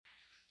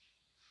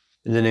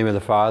In the name of the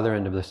Father,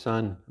 and of the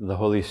Son, and of the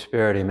Holy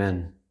Spirit,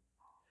 amen.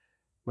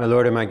 My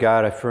Lord and my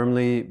God, I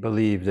firmly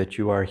believe that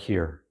you are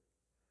here,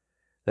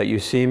 that you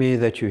see me,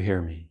 that you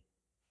hear me.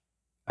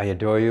 I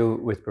adore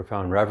you with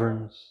profound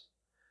reverence.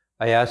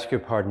 I ask your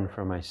pardon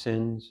for my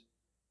sins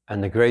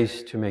and the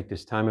grace to make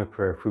this time of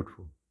prayer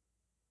fruitful.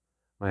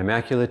 My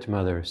Immaculate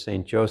Mother,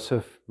 Saint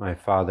Joseph, my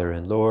Father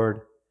and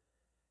Lord,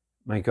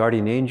 my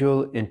guardian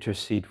angel,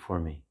 intercede for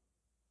me.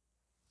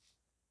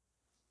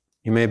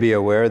 You may be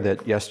aware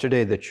that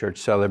yesterday the Church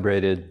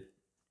celebrated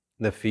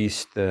the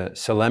feast, the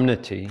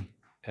solemnity,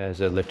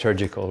 as a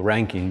liturgical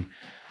ranking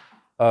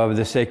of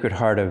the Sacred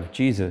Heart of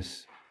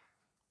Jesus,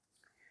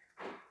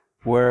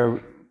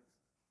 where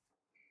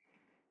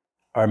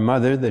our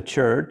Mother, the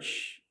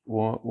Church,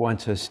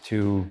 wants us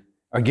to,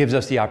 or gives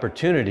us the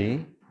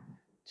opportunity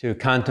to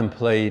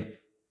contemplate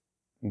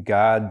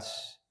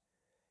God's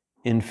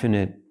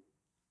infinite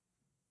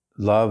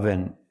love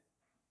and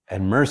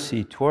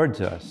mercy towards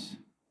us.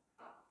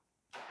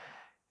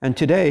 And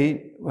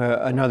today,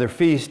 another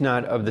feast,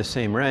 not of the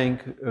same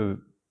rank,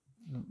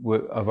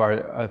 of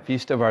our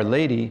feast of Our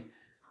Lady,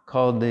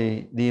 called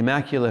the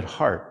Immaculate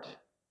Heart.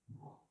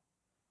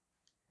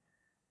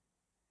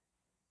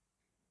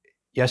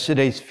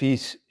 Yesterday's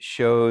feast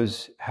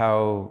shows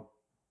how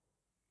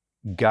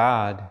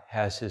God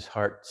has his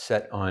heart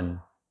set on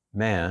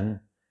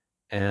man,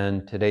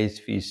 and today's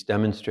feast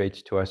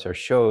demonstrates to us, or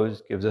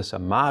shows, gives us a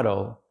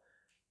model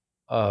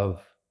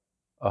of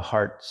a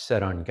heart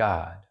set on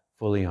God,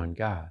 fully on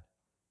God.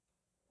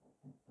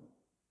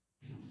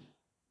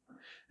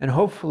 And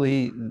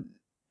hopefully,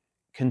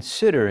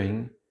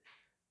 considering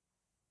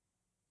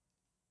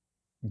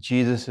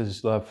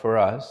Jesus' love for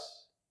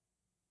us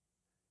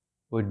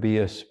would be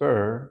a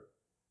spur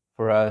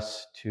for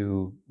us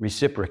to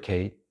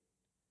reciprocate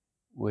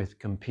with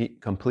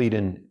complete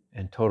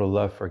and total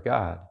love for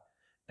God.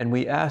 And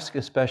we ask,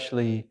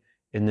 especially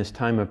in this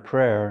time of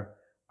prayer,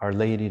 Our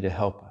Lady to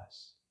help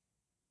us.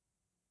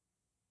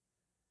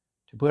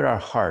 To put our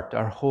heart,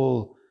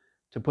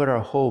 to put our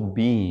whole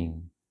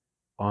being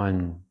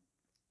on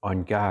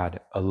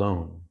God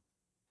alone,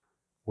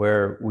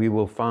 where we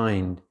will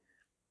find,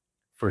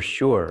 for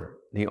sure,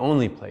 the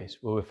only place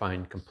where we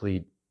find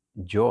complete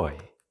joy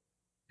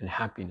and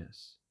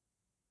happiness.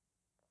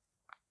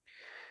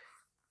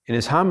 In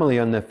his homily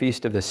on the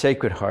Feast of the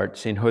Sacred Heart,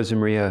 St.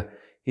 Josemaria,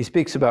 he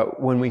speaks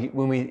about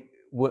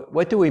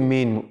what do we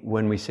mean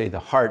when we say the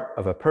heart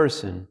of a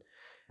person?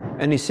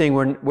 And he's saying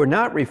we're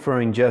not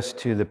referring just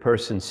to the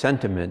person's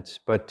sentiments,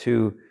 but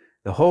to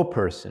the whole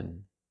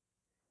person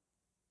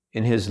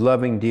in his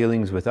loving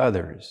dealings with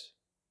others.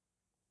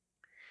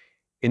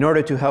 In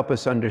order to help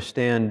us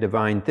understand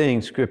divine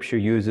things, Scripture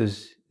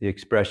uses the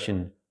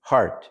expression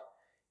heart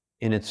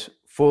in its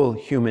full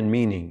human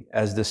meaning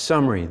as the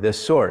summary, the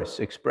source,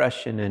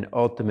 expression, and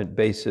ultimate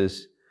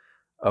basis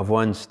of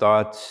one's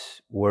thoughts,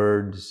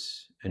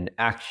 words, and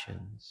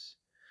actions.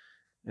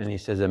 And he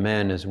says a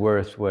man is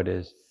worth what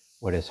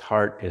his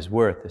heart is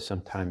worth, is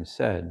sometimes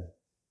said.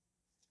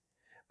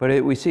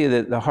 But we see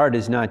that the heart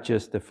is not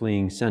just the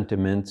fleeting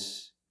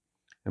sentiments,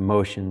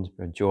 emotions,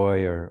 or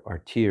joy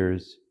or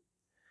tears,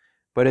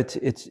 but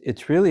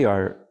it's really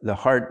the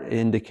heart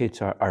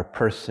indicates our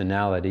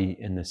personality,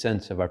 in the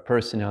sense of our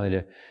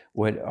personality,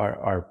 where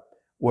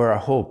our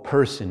whole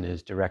person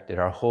is directed,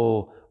 our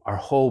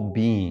whole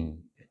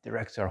being. It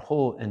directs our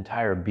whole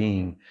entire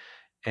being,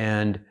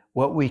 and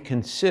what we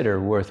consider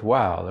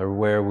worthwhile, or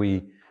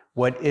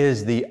what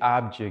is the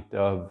object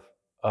of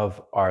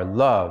our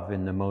love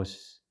in the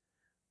most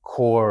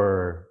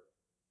core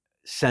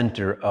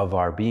center of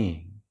our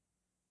being.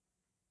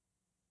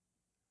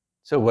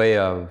 It's a way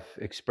of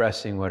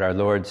expressing what our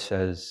Lord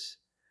says,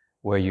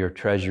 where your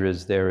treasure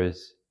is, there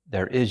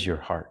is your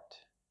heart.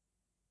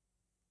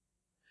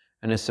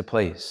 And it's the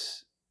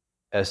place,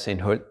 as St.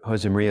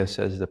 Josemaria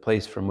says, the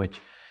place from which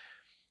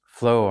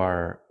flow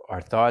our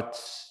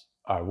thoughts,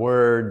 our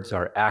words,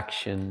 our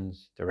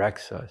actions,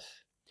 directs us.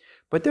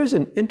 But there's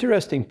an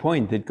interesting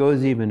point that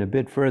goes even a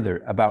bit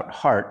further about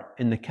heart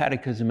in the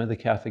Catechism of the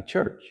Catholic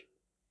Church.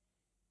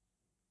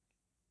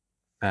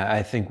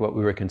 I think what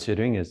we were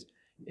considering is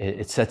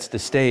it sets the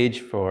stage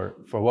for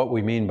what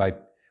we mean by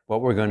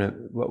what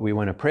we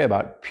want to pray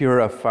about,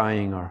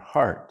 purifying our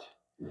heart,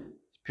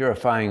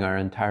 purifying our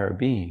entire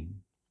being.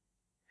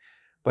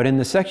 But in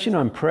the section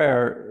on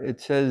prayer,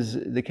 it says,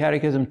 the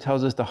Catechism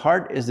tells us the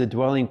heart is the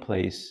dwelling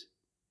place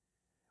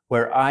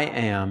where I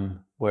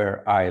am,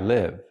 where I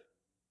live.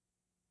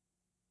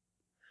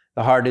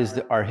 The heart is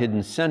our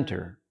hidden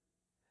center,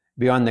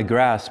 beyond the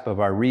grasp of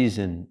our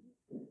reason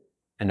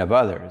and of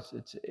others.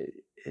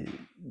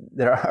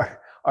 There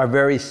our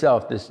very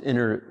self, this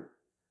inner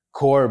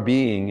core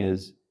being,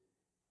 is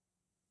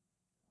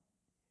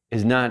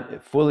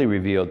not fully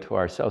revealed to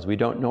ourselves. We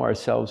don't know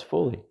ourselves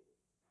fully.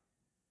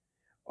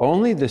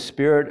 Only the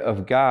Spirit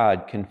of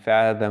God can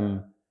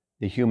fathom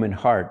the human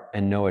heart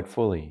and know it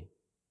fully.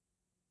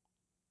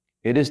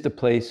 It is the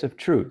place of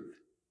truth,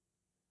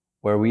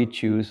 where we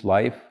choose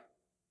life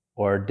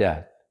or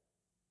death.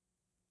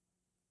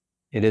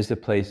 It is the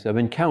place of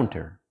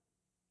encounter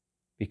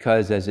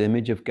because as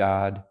image of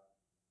God,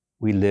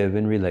 we live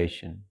in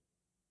relation.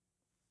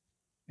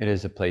 It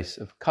is a place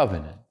of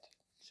covenant.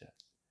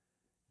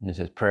 And it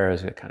says prayer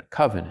is a kind of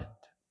covenant.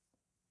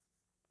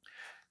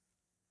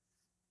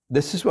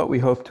 This is what we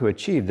hope to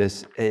achieve.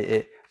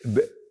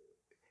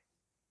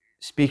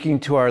 Speaking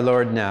to our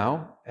Lord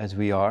now, as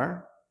we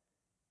are,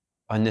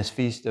 on this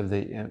feast of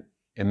the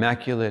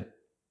Immaculate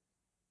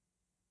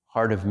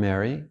Heart of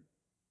Mary,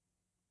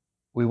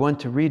 we want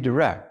to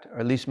redirect, or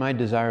at least my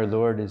desire,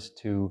 Lord, is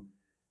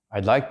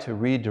I'd like to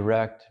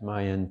redirect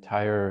my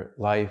entire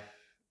life,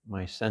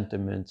 my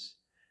sentiments,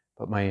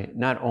 but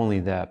not only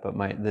that, but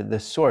the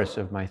source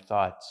of my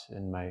thoughts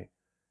and my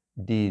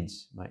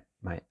deeds,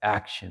 my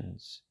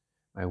actions,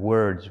 my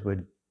words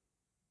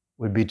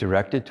would be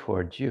directed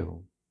towards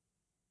you.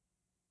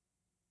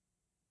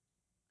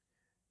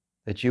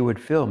 That you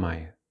would fill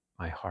my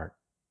heart.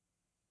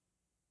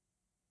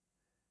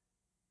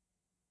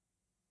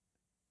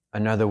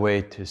 Another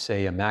way to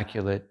say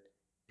immaculate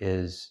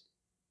is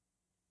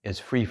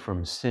free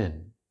from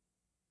sin.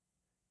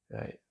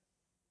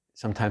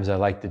 Sometimes I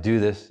like to do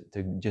this,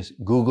 to just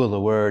Google the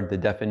word, the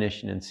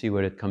definition, and see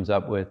what it comes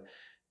up with.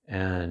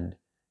 And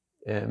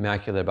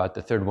immaculate, about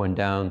the third one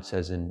down,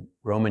 says in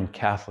Roman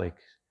Catholic,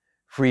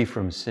 free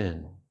from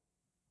sin.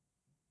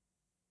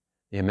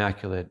 The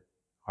Immaculate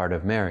Heart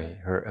of Mary,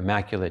 her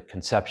Immaculate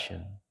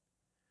Conception.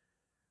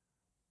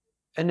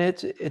 And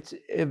it's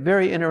a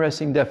very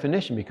interesting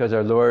definition, because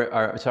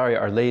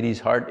Our Lady's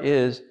heart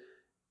is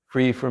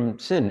free from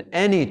sin,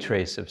 any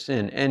trace of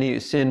sin, any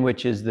sin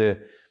which is the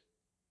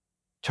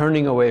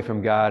turning away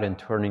from God and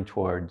turning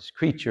towards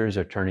creatures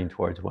or turning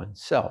towards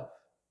oneself.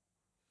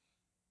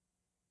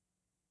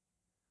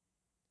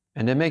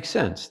 And it makes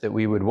sense that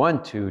we would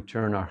want to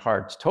turn our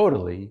hearts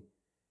totally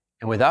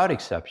and without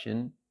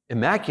exception,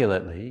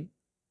 immaculately,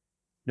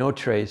 no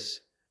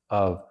trace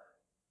of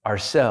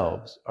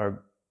ourselves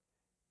or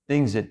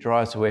things that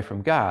draw us away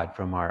from God,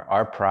 from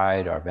our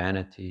pride, our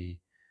vanity,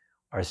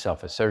 our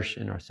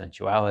self-assertion, our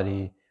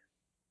sensuality,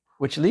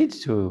 which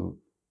leads to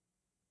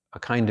a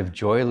kind of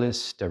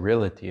joyless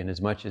sterility, and as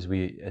much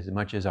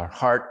as our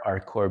heart, our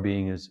core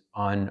being is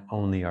on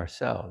only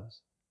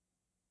ourselves.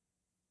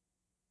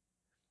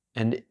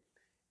 And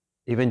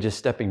even just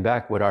stepping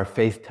back, what our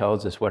faith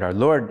tells us, what our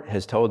Lord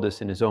has told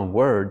us in his own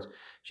words,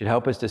 should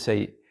help us to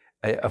say,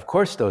 of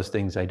course those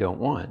things I don't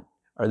want.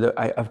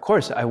 Of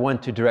course I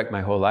want to direct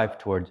my whole life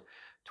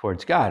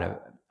towards God.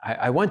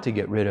 I want to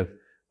get rid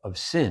of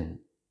sin.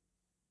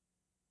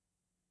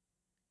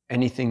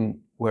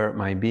 Anything where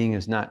my being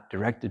is not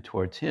directed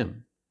towards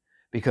him.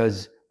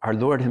 Because our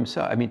Lord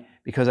himself,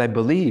 because I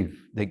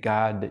believe that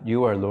God, that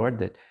you are Lord,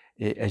 that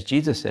as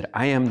Jesus said,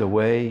 I am the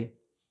way,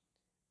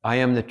 I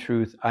am the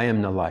truth, I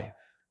am the life.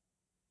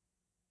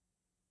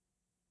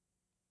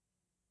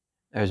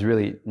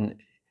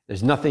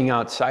 There's nothing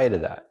outside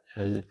of that.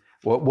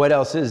 What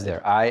else is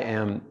there? I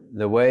am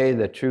the way,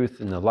 the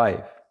truth, and the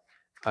life.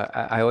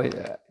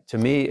 To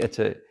me, it's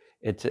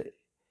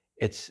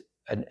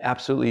an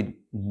absolutely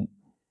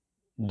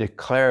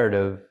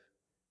declarative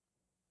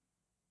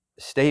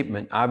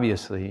statement,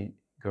 obviously,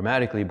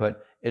 grammatically,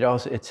 but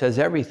it says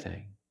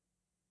everything.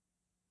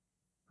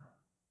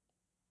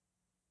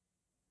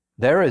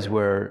 There is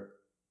where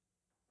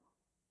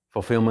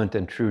fulfillment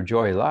and true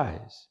joy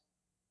lies.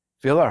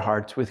 Fill our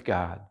hearts with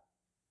God.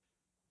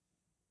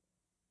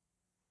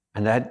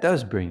 And that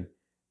does bring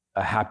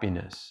a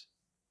happiness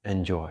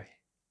and joy.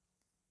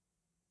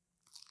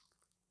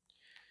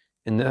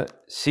 In the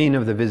scene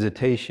of the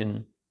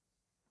visitation,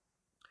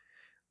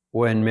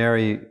 when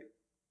Mary,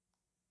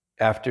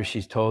 after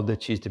she's told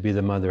that she's to be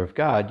the mother of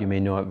God, you may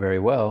know it very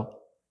well,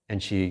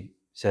 and she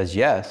says,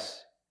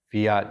 yes,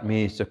 fiat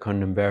mi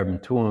secundum verbum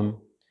tuum,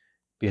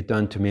 be it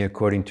done to me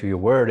according to your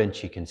word, and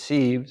she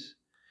conceives,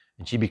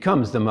 and she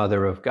becomes the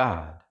mother of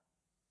God.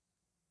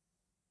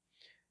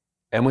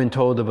 And when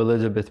told of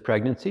Elizabeth's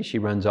pregnancy, she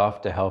runs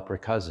off to help her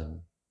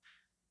cousin.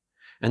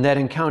 And that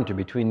encounter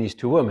between these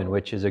two women,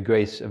 which is a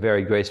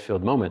very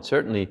grace-filled moment.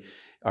 Certainly,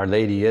 Our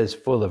Lady is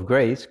full of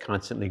grace,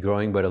 constantly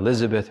growing, but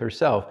Elizabeth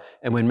herself.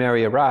 And when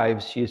Mary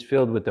arrives, she is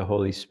filled with the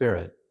Holy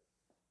Spirit.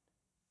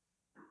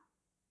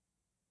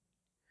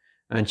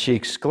 And she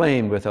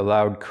exclaimed with a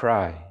loud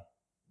cry,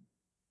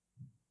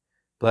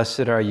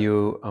 "Blessed are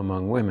you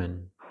among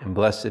women, and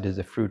blessed is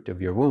the fruit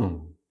of your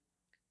womb."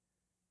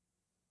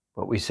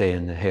 What we say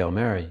in the Hail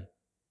Mary.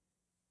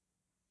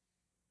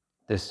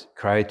 This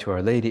cry to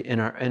Our Lady,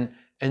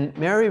 and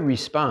Mary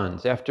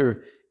responds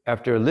after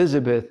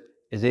Elizabeth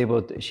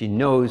is she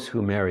knows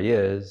who Mary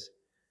is,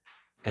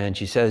 and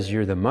she says,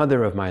 "You're the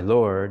mother of my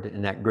Lord."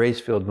 In that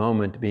grace-filled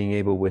moment, being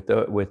able with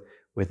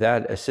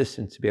that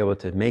assistance to be able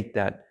to make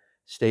that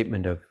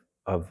statement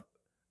of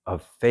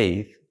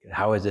faith.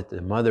 How is it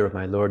the mother of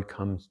my Lord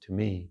comes to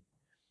me?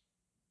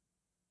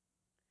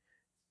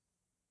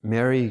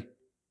 Mary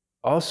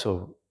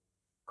also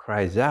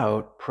cries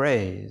out,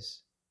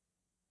 prays,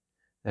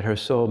 that her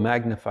soul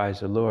magnifies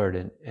the Lord,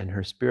 and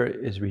her spirit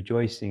is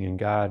rejoicing in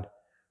God,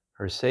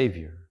 her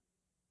Savior.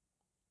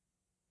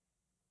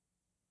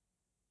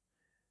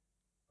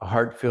 A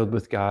heart filled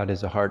with God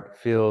is a heart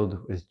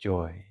filled with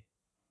joy.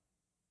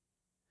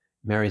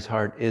 Mary's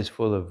heart is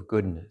full of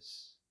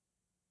goodness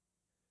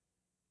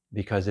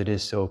because it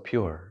is so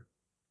pure.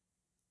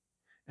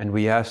 And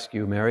we ask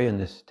you, Mary, in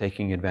this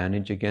taking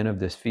advantage again of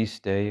this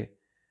feast day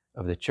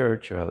of the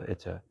church, or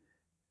it's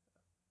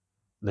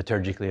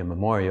liturgically a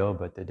memorial,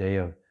 but the day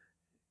of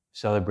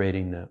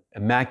celebrating the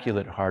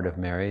Immaculate Heart of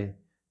Mary,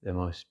 the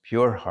most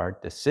pure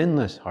heart, the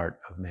sinless heart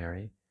of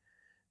Mary,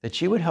 that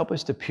she would help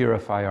us to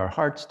purify our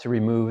hearts, to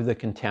remove the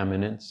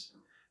contaminants,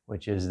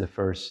 which is the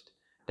first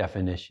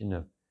definition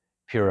of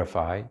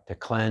purify, to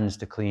cleanse,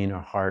 to clean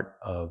our heart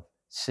of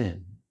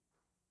sin.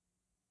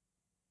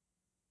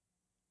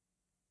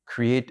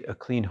 Create a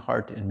clean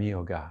heart in me,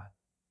 O God.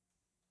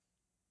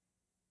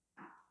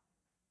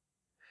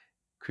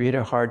 Create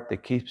a heart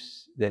that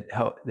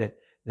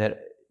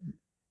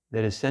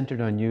is centered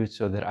on you,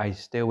 so that I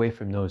stay away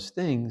from those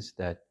things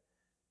that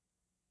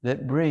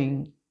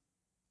bring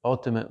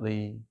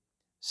ultimately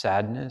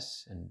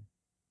sadness and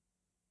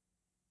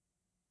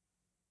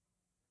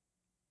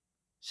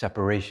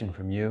separation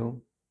from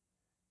you,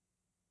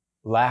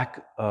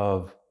 lack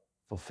of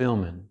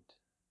fulfillment.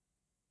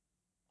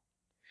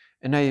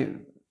 And I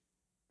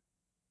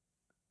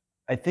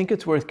think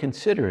it's worth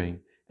considering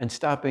and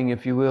stopping,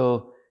 if you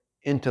will,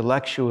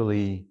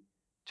 intellectually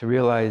to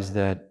realize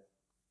that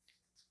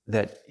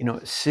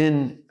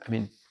sin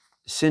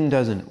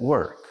doesn't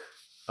work.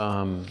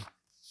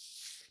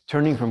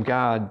 Turning from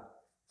God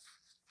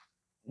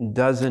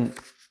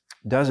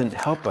doesn't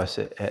help us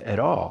at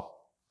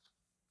all.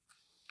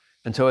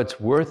 And so it's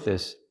worth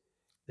this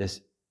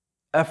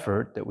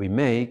effort that we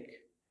make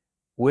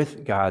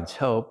with God's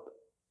help,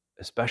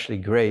 especially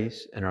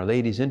grace and Our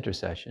Lady's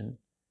intercession,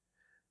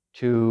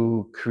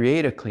 to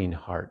create a clean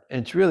heart.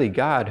 And it's really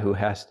God who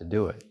has to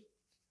do it.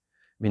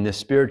 I mean, the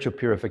spiritual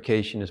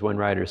purification, as one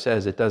writer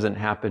says, it doesn't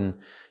happen,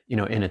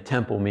 in a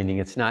temple, meaning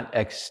it's not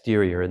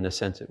exterior in the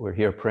sense that we're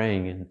here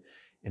praying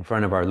in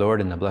front of our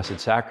Lord in the Blessed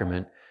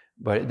Sacrament,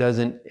 but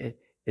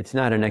it's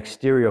not an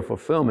exterior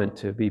fulfillment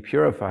to be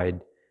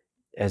purified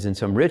as in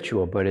some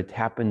ritual, but it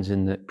happens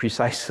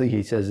precisely,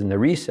 he says, in the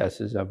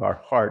recesses of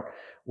our heart,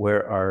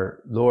 where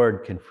our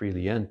Lord can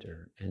freely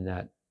enter in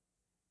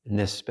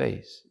this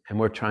space. And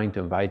we're trying to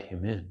invite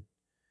him in.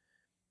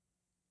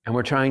 And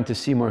we're trying to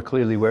see more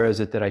clearly, where is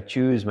it that I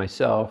choose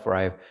myself,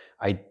 or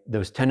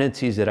those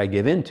tendencies that I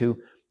give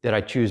into, that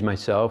I choose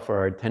myself,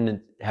 or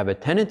have a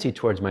tendency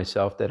towards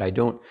myself that I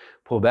don't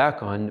pull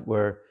back on,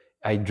 where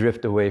I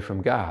drift away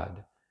from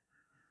God.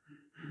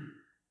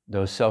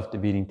 Those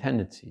self-defeating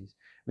tendencies.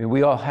 I mean,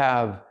 we all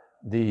have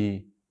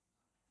the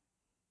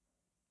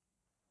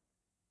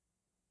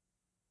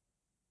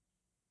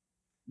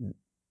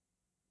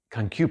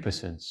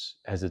concupiscence,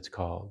 as it's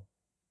called,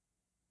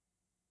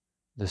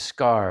 the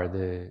scar,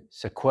 the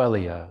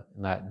sequelae in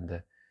Latin,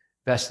 the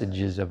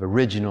vestiges of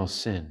original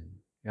sin.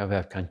 You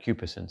have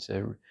concupiscence,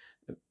 the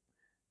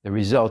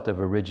result of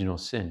original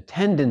sin,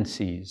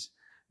 tendencies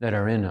that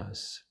are in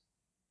us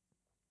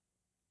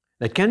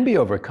that can be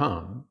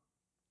overcome,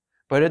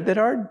 but that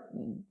are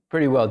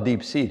pretty well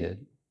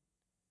deep-seated.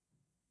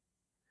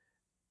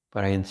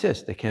 But I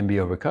insist, they can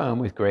be overcome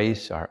with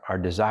grace, our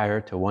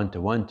desire to want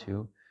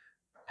to,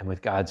 and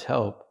with God's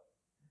help,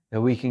 that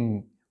we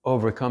can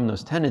overcome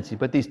those tendencies.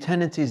 But these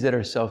tendencies that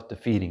are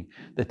self-defeating,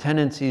 the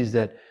tendencies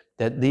that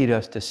lead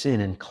us to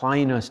sin,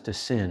 incline us to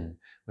sin,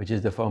 which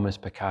is the fomes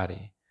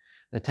peccati,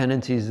 the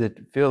tendencies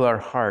that fill our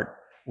heart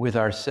with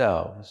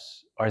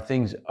ourselves, are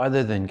things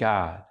other than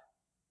God.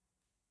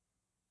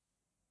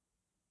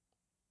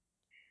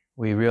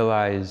 We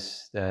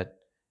realize that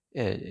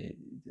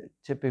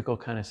typical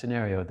kind of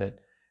scenario that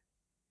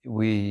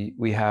we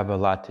have a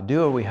lot to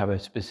do, or we have a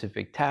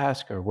specific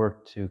task or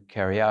work to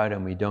carry out,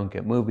 and we don't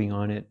get moving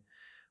on it.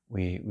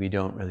 We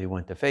don't really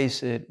want to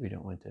face it. We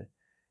don't want to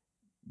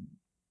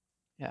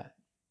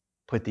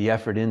put the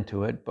effort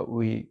into it. But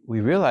we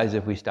realize,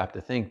 if we stop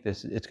to think,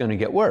 it's going to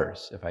get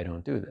worse if I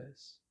don't do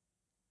this.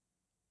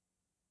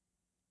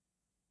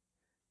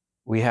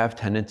 We have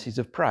tendencies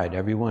of pride,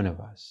 every one of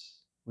us.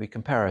 We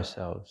compare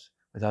ourselves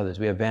with others.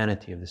 We have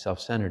vanity of the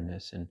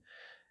self-centeredness. And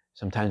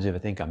sometimes if I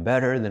think I'm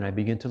better, then I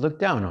begin to look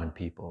down on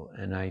people,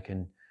 and I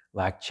can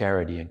lack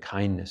charity and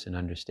kindness and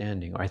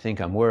understanding. Or I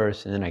think I'm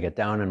worse, and then I get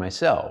down on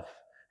myself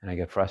and I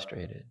get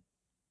frustrated.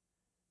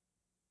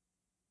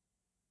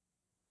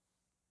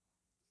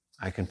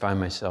 I can find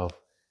myself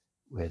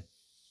with,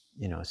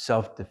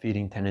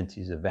 self-defeating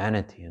tendencies of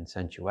vanity and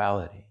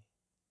sensuality.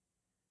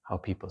 How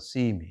people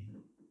see me,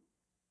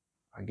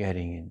 are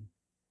getting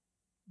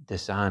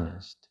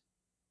dishonest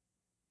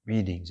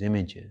readings,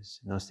 images,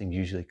 and those things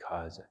usually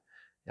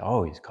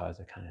always cause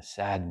a kind of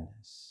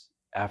sadness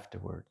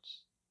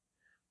afterwards.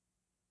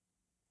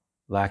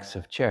 Lacks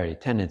of charity,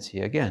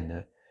 tendency,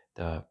 again,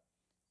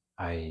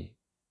 I'm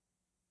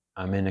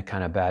in a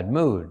kind of bad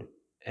mood,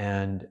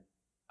 and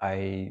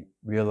I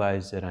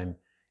realize that I'm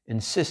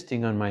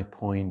insisting on my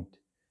point,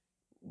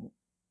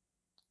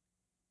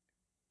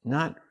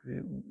 not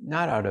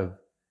out of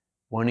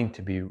wanting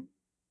to be,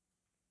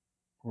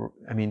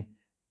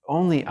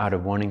 only out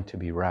of wanting to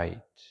be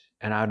right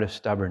and out of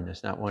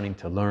stubbornness, not wanting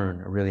to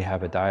learn or really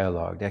have a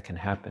dialogue. That can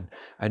happen.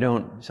 I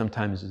don't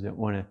sometimes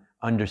want to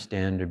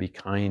understand or be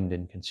kind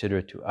and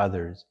considerate to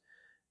others.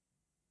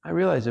 I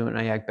realize that when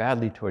I act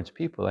badly towards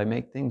people, I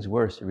make things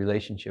worse, the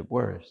relationship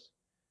worse.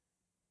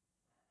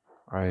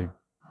 Or I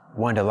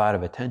want a lot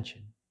of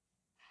attention.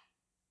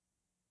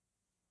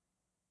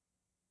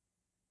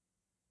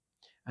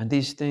 And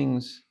these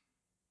things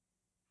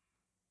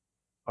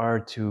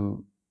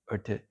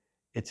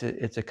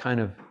it's a kind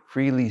of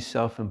freely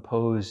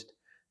self-imposed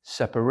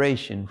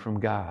separation from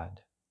God.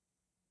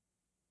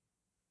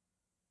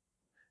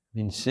 I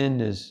mean,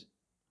 sin is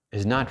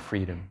not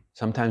freedom.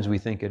 Sometimes we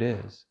think it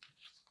is.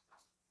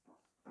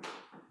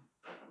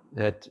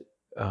 That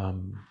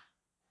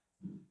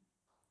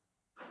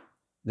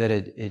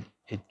it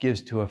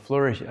gives to a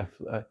flourish,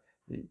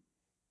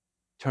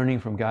 turning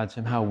from God.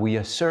 Somehow we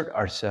assert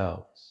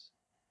ourselves,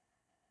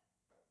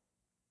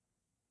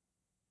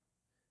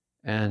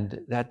 and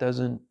that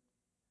doesn't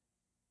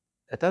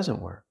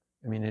work.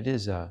 I mean, it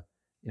is to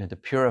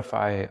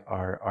purify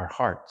our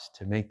hearts,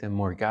 to make them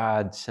more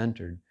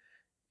God-centered,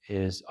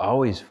 is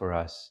always for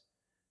us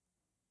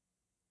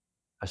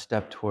a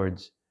step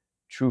towards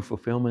true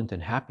fulfillment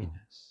and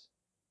happiness.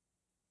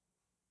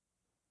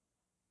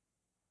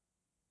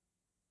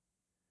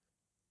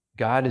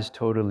 God is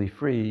totally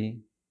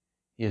free.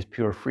 He is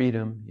pure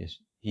freedom.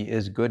 He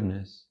is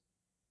goodness.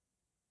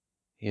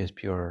 He is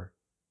pure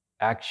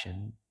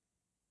action.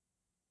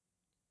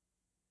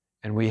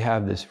 And we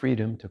have this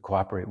freedom to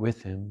cooperate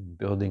with Him in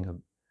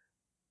building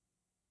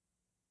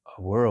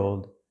a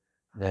world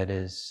that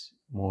is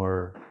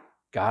more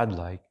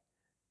godlike.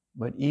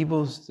 But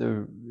evil's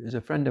as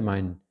a friend of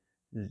mine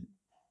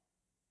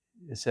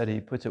said, he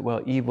puts it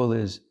well, evil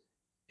is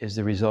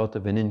the result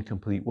of an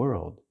incomplete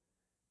world,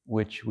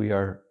 which we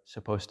are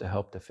supposed to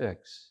help to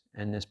fix.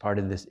 And as part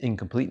of this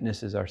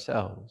incompleteness is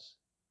ourselves.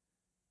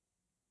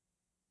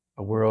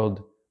 A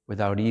world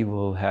without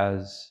evil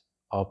has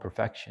all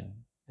perfection.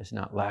 It's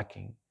not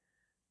lacking.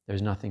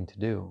 There's nothing to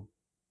do.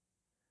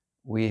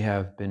 We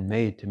have been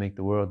made to make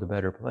the world a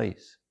better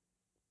place.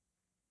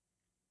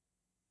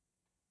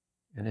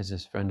 And as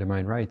this friend of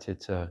mine writes,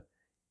 it's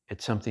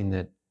something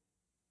that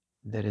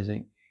is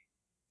a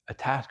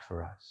task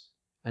for us.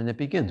 And it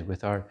begins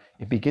with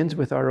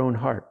our own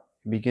heart.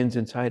 It begins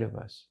inside of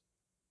us.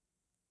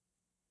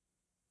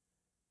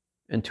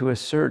 And to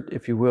assert,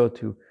 if you will,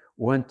 to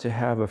want to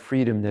have a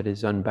freedom that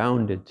is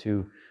unbounded,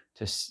 to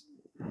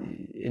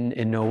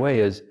in no way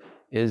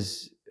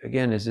is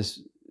again, as this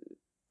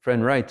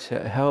friend writes,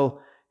 hell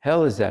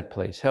is that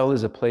place. Hell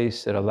is a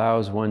place that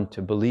allows one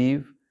to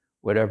believe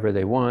whatever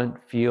they want,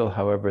 feel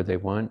however they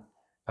want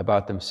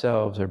about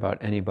themselves or about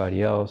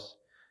anybody else,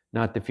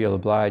 not to feel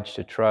obliged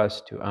to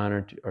trust, to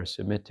honor, or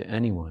submit to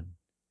anyone.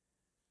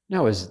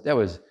 That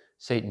was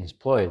Satan's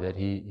ploy, that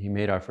he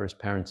made our first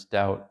parents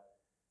doubt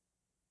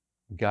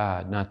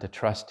God, not to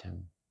trust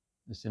Him.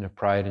 The sin of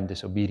pride and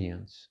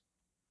disobedience.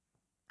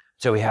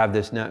 So we have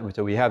this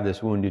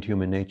wounded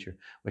human nature,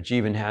 which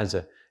even has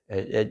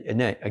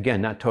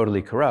again, not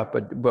totally corrupt,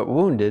 but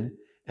wounded,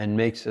 and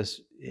makes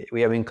us,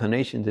 we have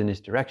inclinations in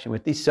this direction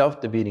with these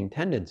self-defeating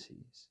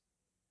tendencies.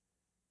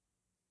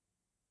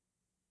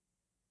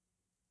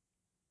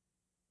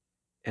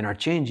 And our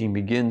changing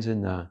begins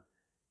in our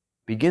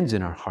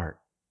heart,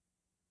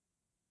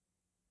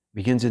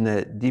 begins in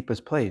the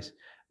deepest place.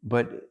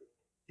 But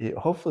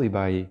hopefully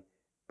by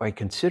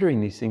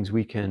considering these things,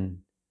 we can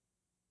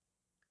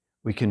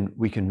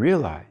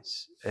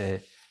realize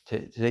that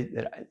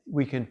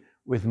we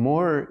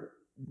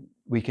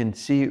can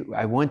see,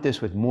 I want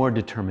this with more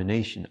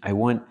determination. I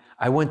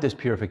want this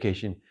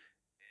purification.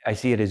 I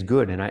see it as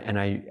good, and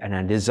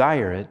I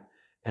desire it,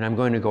 and I'm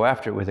going to go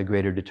after it with a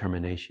greater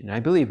determination. I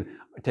believe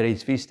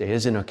today's feast day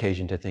is an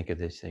occasion to think of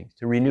these things,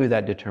 to renew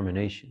that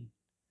determination,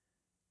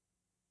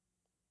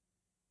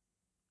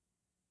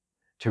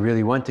 to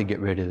really want to get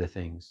rid of the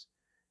things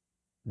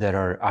that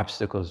are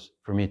obstacles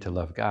for me to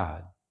love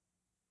God.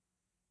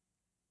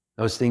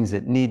 Those things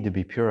that need to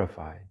be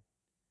purified.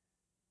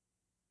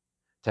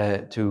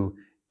 To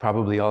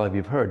probably all of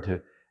you have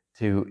heard,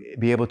 to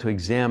be able to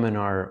examine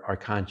our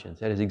conscience,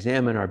 that is,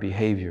 examine our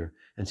behavior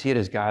and see it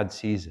as God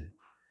sees it,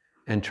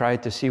 and try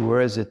to see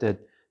where is it that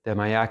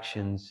my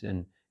actions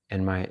and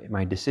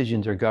my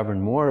decisions are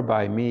governed more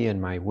by me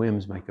and my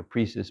whims, my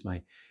caprices,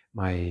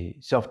 my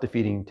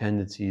self-defeating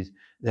tendencies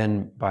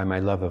than by my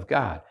love of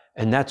God.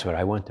 And that's what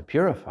I want to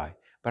purify.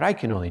 But I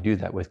can only do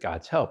that with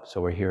God's help.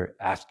 So we're here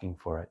asking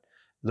for it,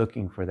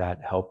 looking for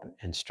that help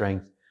and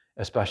strength,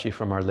 especially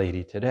from Our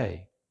Lady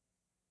today.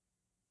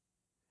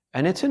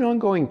 And it's an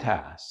ongoing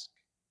task.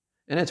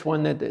 And it's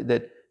one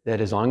that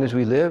as long as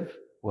we live,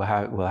 we'll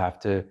have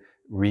to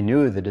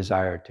renew the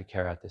desire to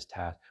carry out this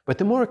task. But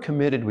the more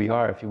committed we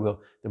are, if you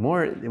will, the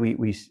more we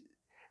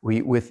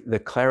with the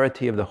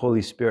clarity of the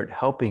Holy Spirit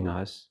helping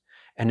us,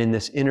 and in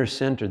this inner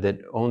center that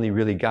only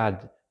really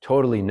God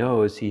totally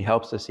knows, He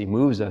helps us, He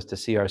moves us to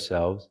see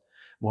ourselves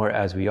more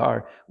as we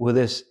are, will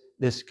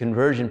this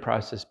conversion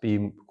process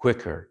be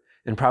quicker.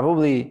 And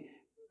probably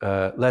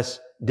less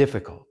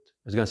difficult.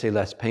 I was going to say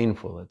less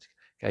painful.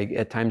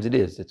 At times it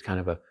is. It's kind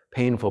of a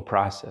painful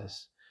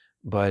process,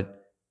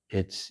 but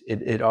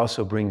it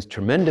also brings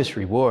tremendous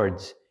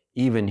rewards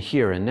even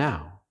here and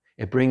now.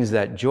 It brings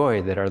that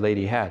joy that Our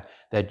Lady had,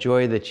 that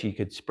joy that she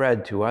could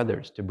spread to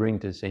others, to bring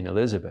to St.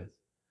 Elizabeth.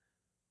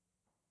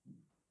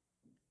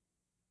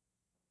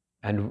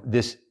 And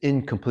this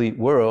incomplete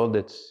world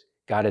that's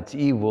got its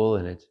evil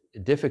and its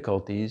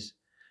difficulties,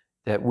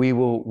 that we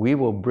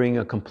will bring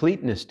a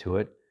completeness to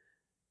it,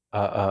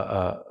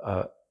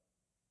 an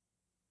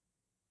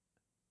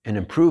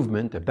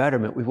improvement, a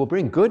betterment. We will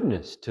bring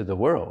goodness to the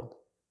world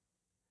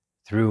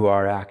through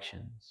our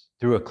actions,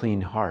 through a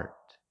clean heart,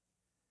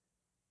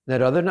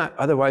 that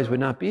otherwise would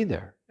not be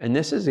there. And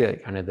this is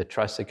kind of the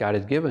trust that God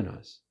has given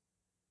us.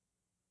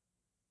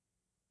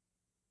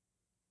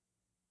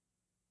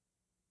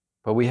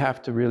 But we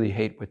have to really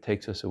hate what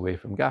takes us away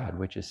from God,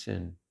 which is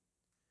sin.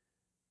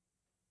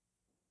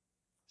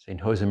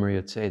 St. Josemaria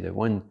would say that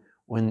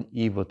one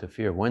evil to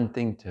fear, one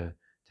thing to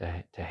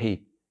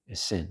hate is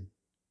sin.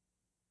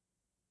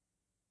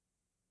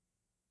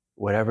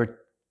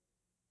 Whatever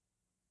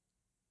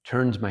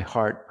turns my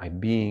heart, my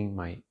being,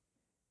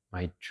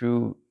 my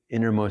true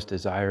innermost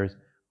desires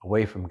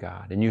away from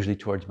God, and usually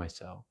towards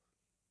myself.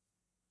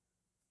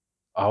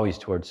 Always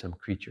towards some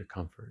creature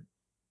comfort,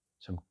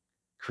 some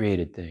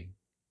created thing.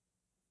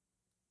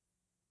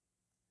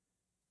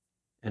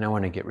 And I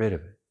want to get rid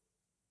of it.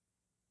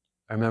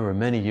 I remember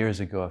many years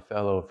ago,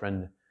 a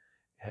friend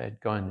had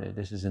gone,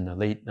 this is in the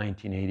late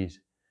 1980s,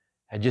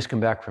 had just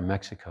come back from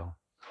Mexico.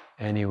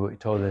 And he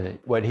told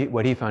what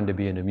he found to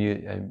be an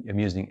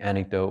amusing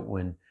anecdote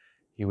when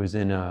he was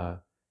in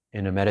a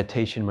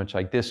meditation much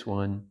like this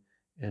one,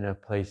 in a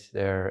place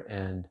there,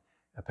 and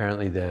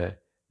apparently the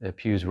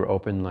pews were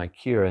open like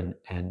here,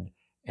 and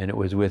it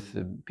was with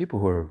people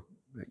who were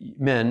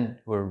men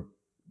who were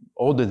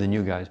older than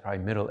you guys, probably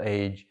middle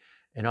age,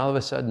 and all of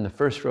a sudden the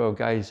first row of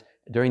guys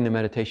during the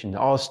meditation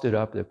all stood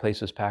up. The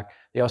place was packed.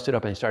 They all stood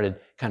up and started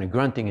kind of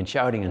grunting and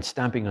shouting and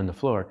stomping on the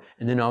floor.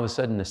 And then all of a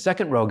sudden the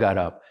second row got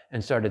up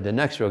and the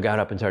next row got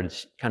up and started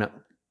kind of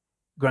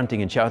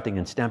grunting and shouting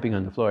and stamping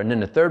on the floor. And then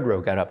the third row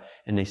got up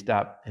and they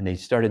stopped and they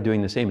started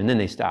doing the same, and then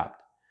they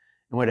stopped.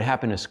 And what had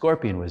happened, a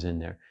scorpion was in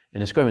there.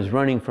 And the scorpion was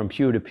running from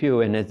pew to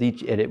pew, and as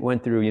it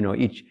went through,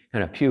 each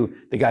kind of pew,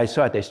 the guys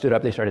saw it, they stood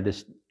up, they started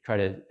to try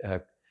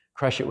to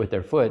crush it with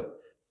their foot,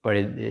 but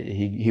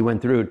he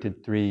went through to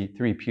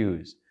three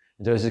pews.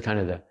 And so this is kind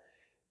of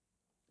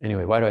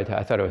anyway,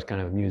 I thought it was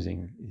kind of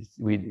amusing.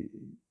 It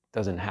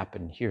doesn't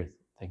happen here,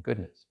 thank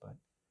goodness.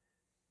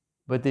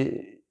 But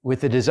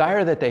with the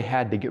desire that they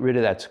had to get rid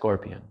of that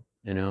scorpion,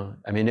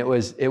 I mean, it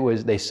was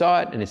they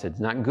saw it and they said,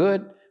 it's not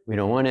good, we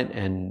don't want it,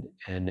 and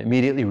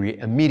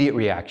immediate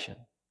reaction,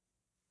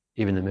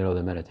 even in the middle of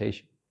the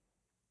meditation.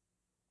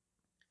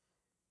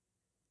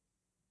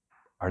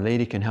 Our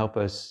Lady can help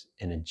us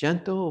in a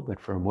gentle but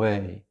firm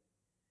way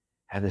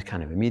have this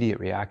kind of immediate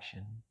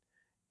reaction.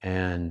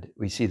 And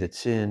we see that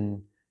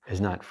sin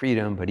is not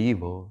freedom, but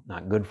evil,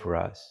 not good for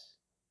us.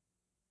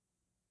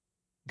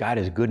 God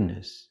is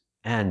goodness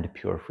and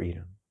pure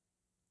freedom.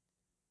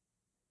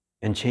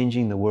 And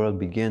changing the world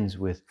begins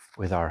with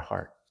our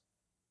heart.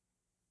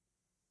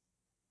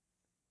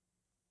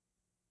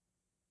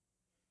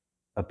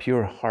 A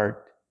pure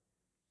heart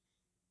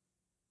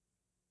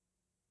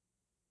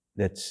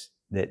that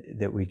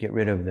we get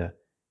rid of the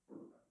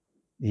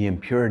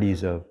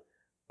impurities of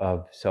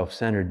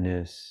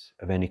self-centeredness,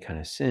 of any kind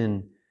of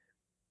sin.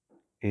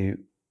 It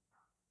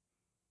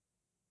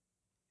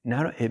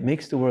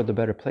makes the world a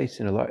better place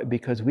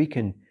because we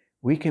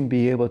can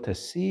be able to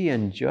see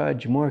and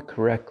judge more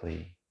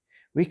correctly.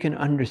 We can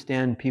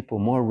understand people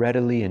more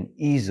readily and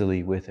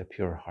easily with a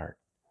pure heart.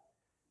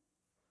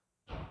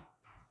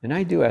 And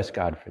I do ask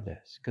God for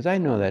this, because I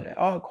know that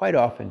quite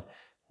often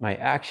my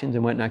actions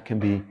and whatnot can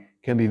be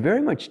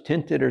very much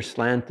tinted or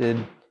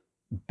slanted,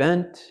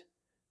 bent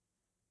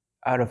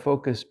out of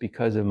focus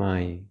because of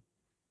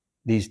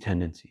these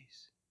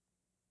tendencies.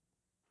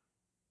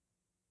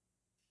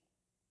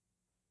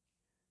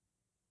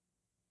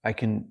 I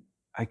can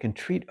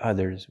treat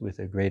others with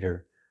a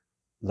greater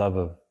love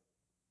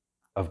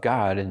of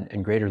God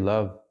and greater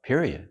love,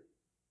 period,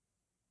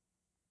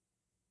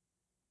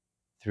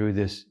 through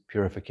this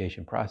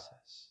purification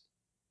process.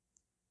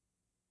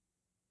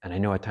 And I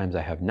know at times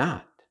I have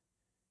not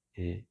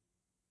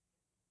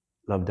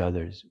loved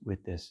others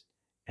with this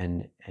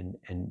and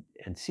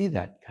see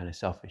that kind of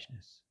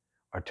selfishness,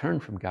 or turn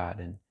from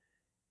God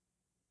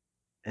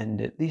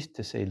and at least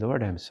to say,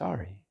 Lord, I'm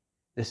sorry.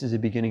 This is the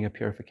beginning of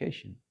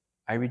purification.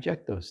 I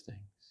reject those things.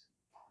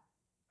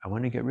 I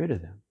want to get rid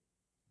of them.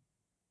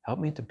 Help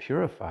me to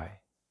purify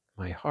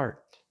my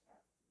heart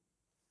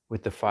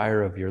with the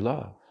fire of your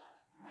love.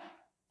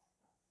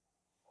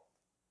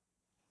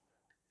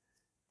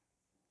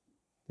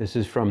 This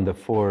is from the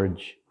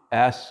Forge.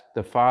 Ask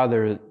the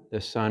Father,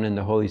 the Son, and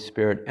the Holy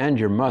Spirit, and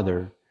your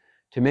mother,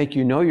 to make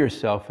you know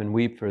yourself and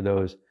weep for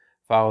those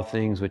foul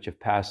things which have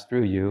passed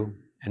through you,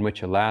 and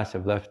which, alas,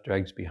 have left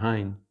dregs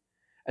behind.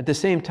 At the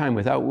same time,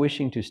 without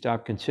wishing to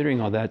stop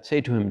considering all that,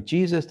 say to him,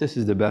 Jesus, this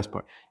is the best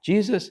part.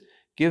 Jesus,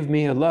 give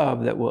me a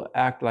love that will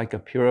act like a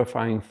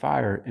purifying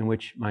fire in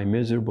which my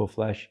miserable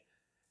flesh,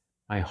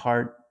 my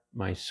heart,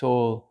 my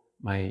soul,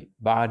 my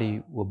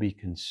body will be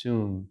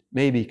consumed,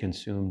 may be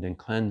consumed and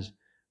cleansed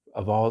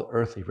of all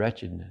earthly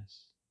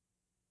wretchedness.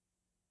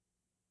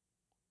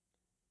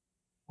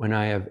 When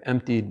I have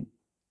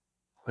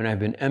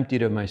been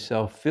emptied of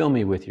myself, fill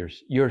me with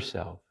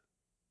yourself.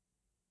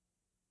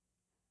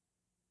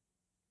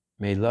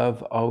 May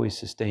love always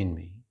sustain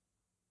me.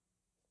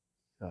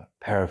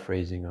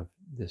 Paraphrasing of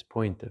this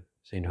point of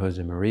St.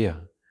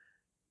 Josemaria.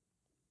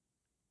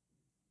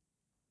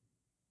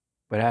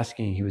 But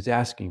he was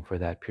asking for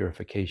that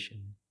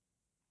purification,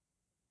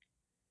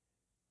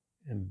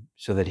 and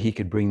so that he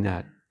could bring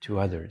that to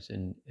others.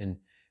 And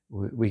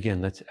we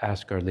again, let's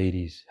ask Our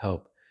Lady's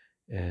help.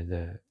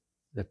 The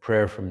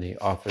prayer from the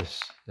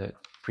office that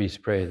priests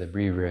pray, the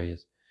breviary,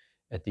 is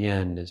at the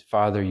end is,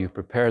 Father, you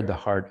prepared the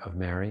heart of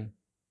Mary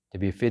to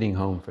be a fitting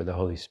home for the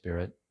Holy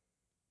Spirit.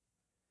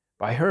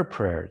 By her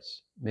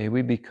prayers, may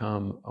we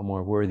become a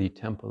more worthy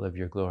temple of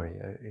your glory.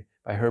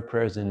 By her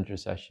prayers and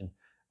intercession,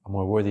 a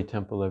more worthy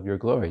temple of your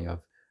glory, of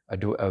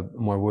a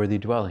more worthy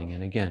dwelling.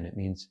 And again, it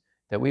means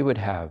that we would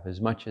have,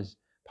 as much as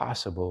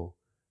possible,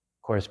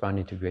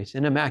 corresponding to grace,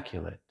 an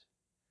immaculate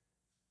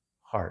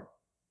heart,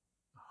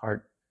 a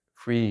heart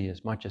free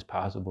as much as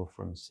possible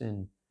from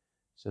sin,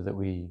 so that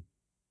we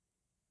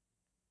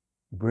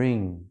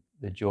bring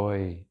the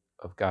joy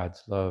of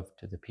God's love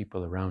to the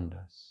people around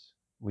us.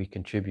 We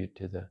contribute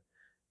to the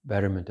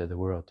betterment of the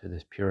world, to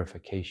this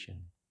purification.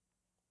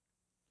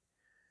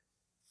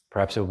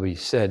 Perhaps it will be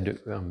said,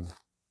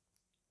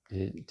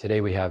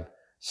 today we have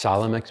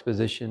solemn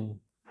exposition,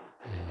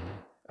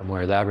 a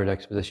more elaborate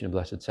exposition of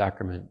Blessed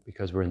Sacrament,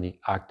 because we're in the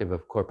octave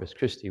of Corpus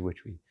Christi,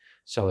 which we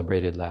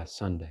celebrated last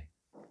Sunday.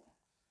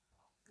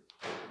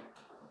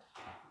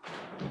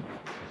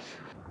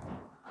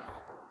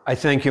 I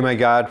thank you, my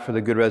God, for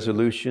the good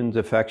resolutions,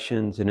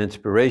 affections, and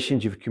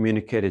inspirations you've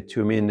communicated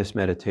to me in this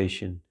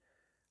meditation.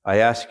 I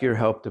ask your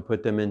help to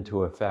put them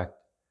into effect.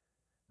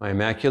 My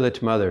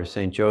Immaculate Mother,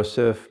 Saint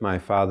Joseph, my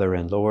Father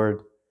and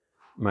Lord,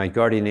 my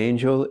guardian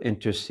angel,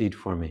 intercede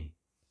for me.